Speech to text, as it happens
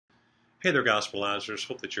Hey there, Gospelizers.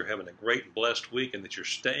 Hope that you're having a great and blessed week and that you're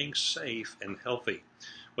staying safe and healthy.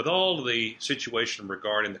 With all the situation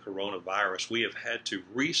regarding the coronavirus, we have had to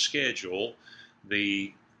reschedule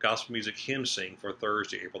the Gospel Music Hymn Sing for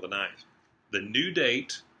Thursday, April the 9th. The new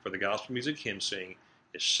date for the Gospel Music Hymn Sing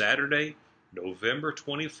is Saturday, November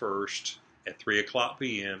 21st at 3 o'clock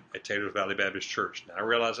p.m. at Taylors Valley Baptist Church. Now, I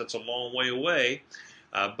realize that's a long way away,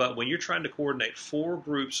 but when you're trying to coordinate 4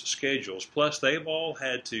 groups' schedules, plus they've all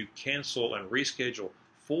had to cancel and reschedule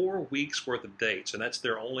 4 weeks worth of dates, and that's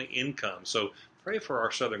their only income. So pray for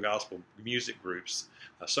our Southern Gospel music groups.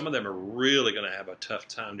 Some of them are really going to have a tough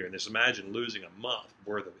time during this. Imagine losing a month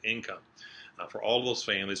worth of income for all of those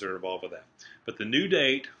families that are involved with that. But the new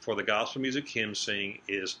date for the Gospel Music Hymn Sing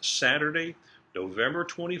is Saturday, November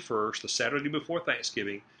 21st, the Saturday before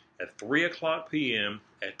Thanksgiving, at 3 o'clock p.m.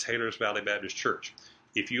 at Taylors Valley Baptist Church.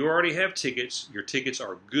 If you already have tickets, your tickets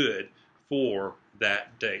are good for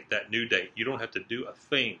that date, that new date. You don't have to do a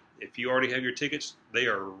thing. If you already have your tickets, they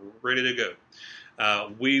are ready to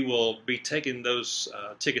go. We will be taking those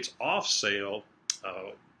tickets off sale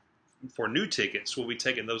for new tickets. We'll be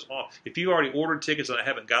taking those off. If you already ordered tickets and I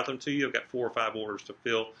haven't got them to you, I've got 4 or 5 orders to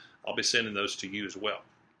fill. I'll be sending those to you as well.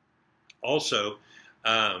 Also,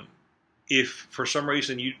 if for some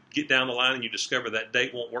reason you get down the line and you discover that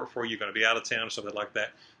date won't work for you, you're going to be out of town or something like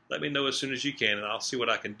that, let me know as soon as you can, and I'll see what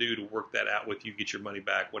I can do to work that out with you, get your money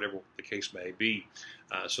back, whatever the case may be,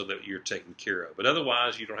 so that you're taken care of. But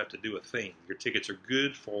otherwise, you don't have to do a thing. Your tickets are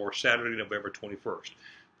good for Saturday, November 21st.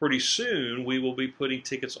 Pretty soon, we will be putting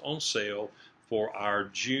tickets on sale for our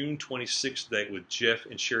June 26th date with Jeff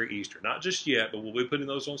and Sherry Easter. Not just yet, but we'll be putting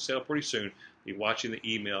those on sale pretty soon. Be watching the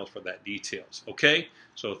emails for that details. Okay?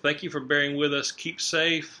 So thank you for bearing with us. Keep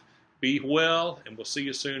safe, be well, and we'll see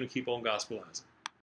you soon, and keep on gospelizing.